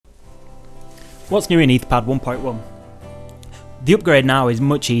What's new in Etherpad 1.1? The upgrade now is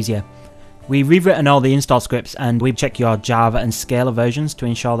much easier. We've rewritten all the install scripts and we've checked your Java and Scala versions to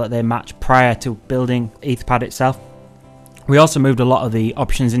ensure that they match prior to building Etherpad itself. We also moved a lot of the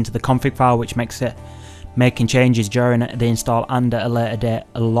options into the config file, which makes it making changes during the install and at a later date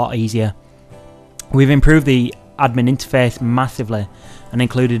a lot easier. We've improved the admin interface massively and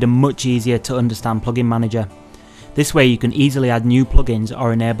included a much easier to understand plugin manager. This way you can easily add new plugins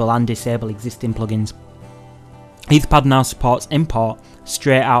or enable and disable existing plugins. Etherpad now supports import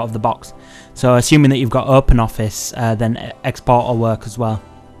straight out of the box, so assuming that you've got OpenOffice, then export will work as well.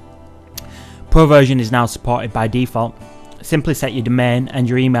 Pro version is now supported by default. Simply set your domain and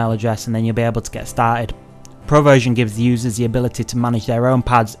your email address and then you'll be able to get started. Pro version gives the users the ability to manage their own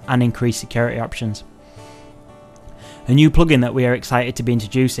pads and increase security options. A new plugin that we are excited to be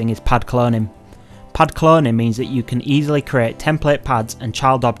introducing is pad cloning. Pad cloning means that you can easily create template pads and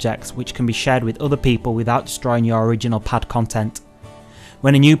child objects which can be shared with other people without destroying your original pad content.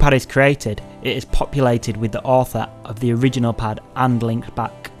 When a new pad is created, it is populated with the author of the original pad and linked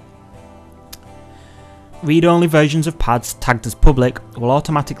back. Read-only versions of pads tagged as public will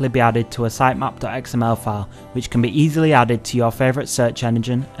automatically be added to a sitemap.xml file, which can be easily added to your favourite search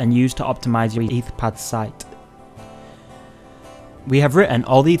engine and used to optimize your Etherpad site. We have written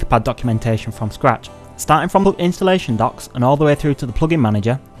all the Etherpad documentation from scratch, starting from the installation docs and all the way through to the plugin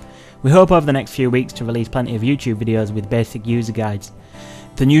manager. We hope over the next few weeks to release plenty of YouTube videos with basic user guides.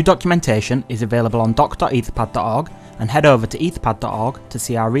 The new documentation is available on doc.etherpad.org, and head over to etherpad.org to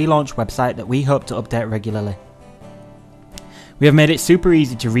see our relaunch website that we hope to update regularly. We have made it super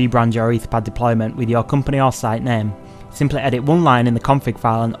easy to rebrand your Etherpad deployment with your company or site name. Simply edit one line in the config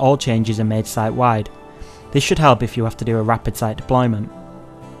file and all changes are made site-wide. This should help if you have to do a rapid site deployment.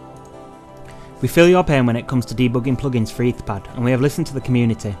 We feel your pain when it comes to debugging plugins for Etherpad, and we have listened to the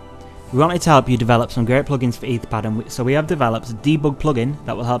community. We wanted to help you develop some great plugins for Etherpad, and so we have developed a debug plugin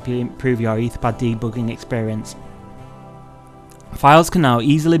that will help you improve your Etherpad debugging experience. Files can now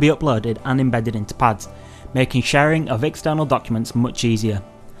easily be uploaded and embedded into pads, making sharing of external documents much easier.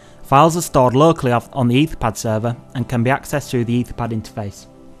 Files are stored locally on the Etherpad server and can be accessed through the Etherpad interface.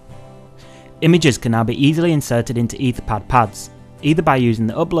 Images can now be easily inserted into Etherpad pads, either by using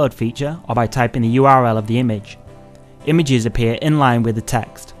the upload feature or by typing the URL of the image. Images appear in line with the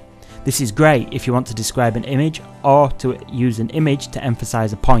text. This is great if you want to describe an image or to use an image to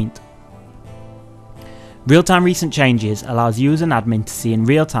emphasize a point. Real-time recent changes allows you as an admin to see in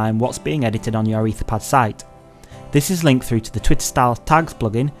real time what's being edited on your Etherpad site. This is linked through to the Twitter style tags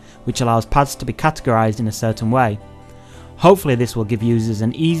plugin, which allows pads to be categorized in a certain way. Hopefully this will give users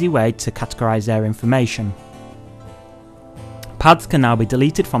an easy way to categorize their information. Pads can now be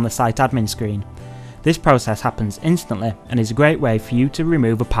deleted from the site admin screen. This process happens instantly and is a great way for you to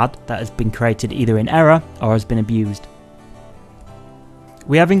remove a pad that has been created either in error or has been abused.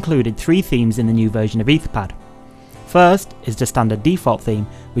 We have included 3 themes in the new version of Etherpad. First is the standard default theme,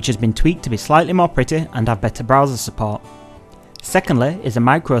 which has been tweaked to be slightly more pretty and have better browser support. Secondly is a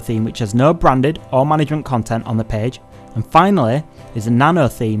micro theme which has no branded or management content on the page. And finally is a nano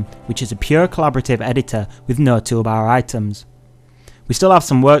theme, which is a pure collaborative editor with no toolbar items. We still have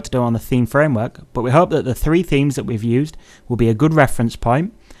some work to do on the theme framework, but we hope that the 3 themes that we've used will be a good reference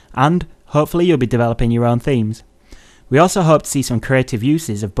point, and hopefully you'll be developing your own themes. We also hope to see some creative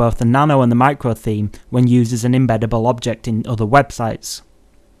uses of both the nano and the micro theme when used as an embeddable object in other websites.